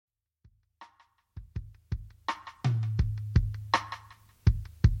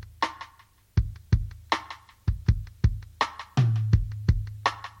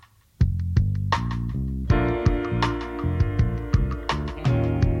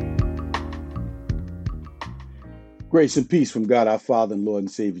Grace and peace from God our Father and Lord and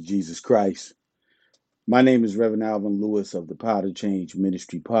Savior Jesus Christ. My name is Reverend Alvin Lewis of the Power to Change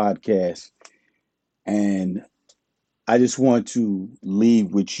Ministry podcast. And I just want to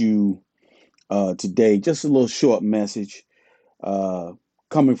leave with you today just a little short message uh,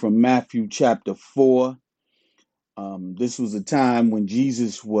 coming from Matthew chapter 4. This was a time when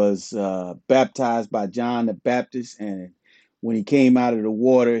Jesus was baptized by John the Baptist. And when he came out of the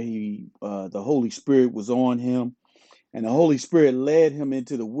water, the Holy Spirit was on him. And the Holy Spirit led him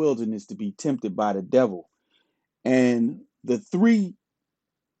into the wilderness to be tempted by the devil. And the 3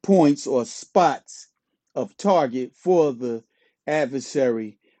 points or spots of target for the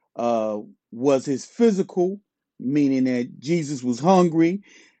adversary uh, was his physical, meaning that Jesus was hungry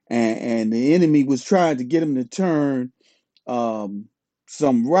and the enemy was trying to get him to turn um,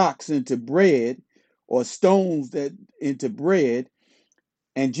 some rocks into bread or stones that into bread.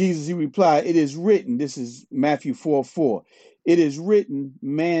 And Jesus, he replied, it is written, this is Matthew 4:4. It is written,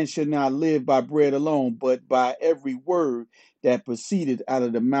 man shall not live by bread alone, but by every word that proceeded out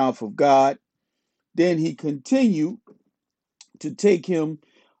of the mouth of God. Then he continued to take him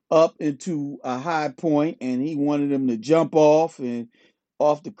up into a high point, and he wanted him to jump off the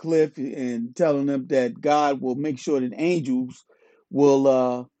cliff and telling them that God will make sure that angels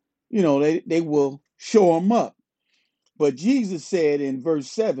will, they will show him up. But Jesus said in verse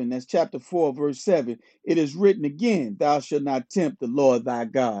 7, that's chapter 4, verse 7, it is written again, thou shalt not tempt the Lord thy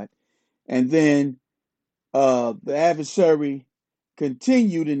God. And then the adversary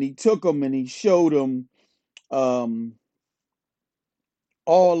continued and he took him and he showed him um,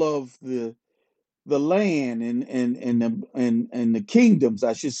 all of the land and the kingdoms,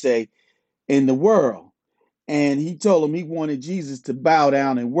 I should say, in the world. And he told him he wanted Jesus to bow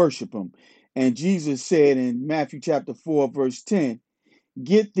down and worship him. And Jesus said in Matthew chapter 4, verse 10,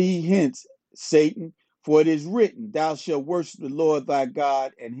 get thee hence, Satan, for it is written, thou shalt worship the Lord thy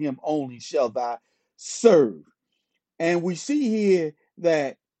God, and him only shalt thou serve. And we see here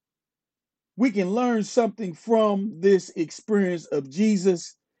that we can learn something from this experience of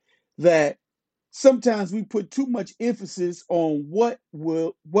Jesus, that sometimes we put too much emphasis on what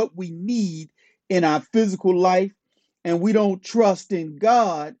we need in our physical life, and we don't trust in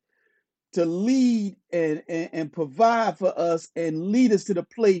God to lead and provide for us and lead us to the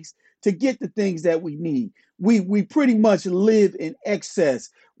place to get the things that we need. We pretty much live in excess.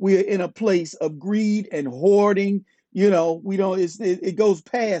 We're in a place of greed and hoarding. We don't. It goes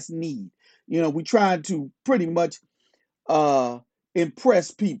past need. We try to pretty much uh,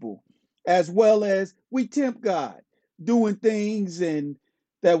 impress people, as well as we tempt God, doing things and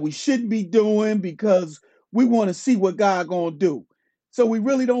that we shouldn't be doing because we want to see what God gonna do. So we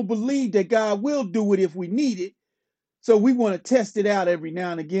really don't believe that God will do it if we need it. So we want to test it out every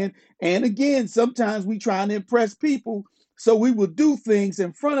now and again. And again, sometimes we try to impress people. So we will do things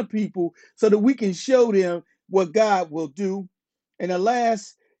in front of people so that we can show them what God will do. And the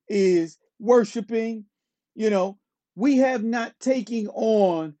last is worshiping. You know, we have not taken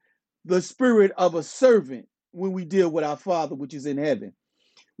on the spirit of a servant when we deal with our Father, which is in heaven.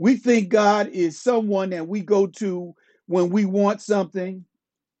 We think God is someone that we go to when we want something,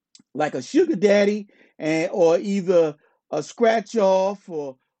 like a sugar daddy, or either a scratch off,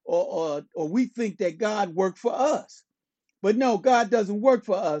 or we think that God worked for us. But no, God doesn't work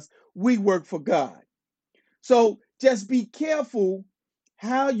for us. We work for God. So just be careful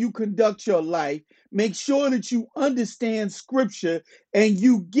how you conduct your life. Make sure that you understand scripture and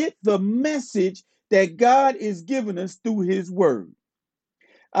you get the message that God is giving us through his word.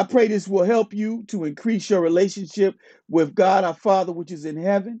 I pray this will help you to increase your relationship with God, our Father, which is in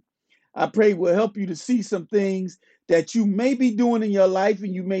heaven. I pray it will help you to see some things that you may be doing in your life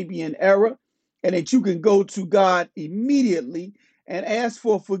and you may be in error, and that you can go to God immediately and ask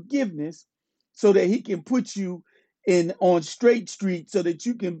for forgiveness so that he can put you in on straight street so that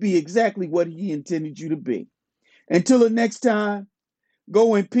you can be exactly what he intended you to be. Until the next time,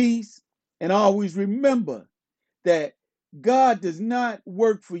 go in peace and always remember that God does not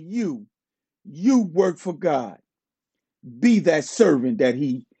work for you. You work for God. Be that servant that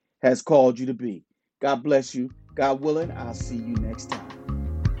he has called you to be. God bless you. God willing, I'll see you next time.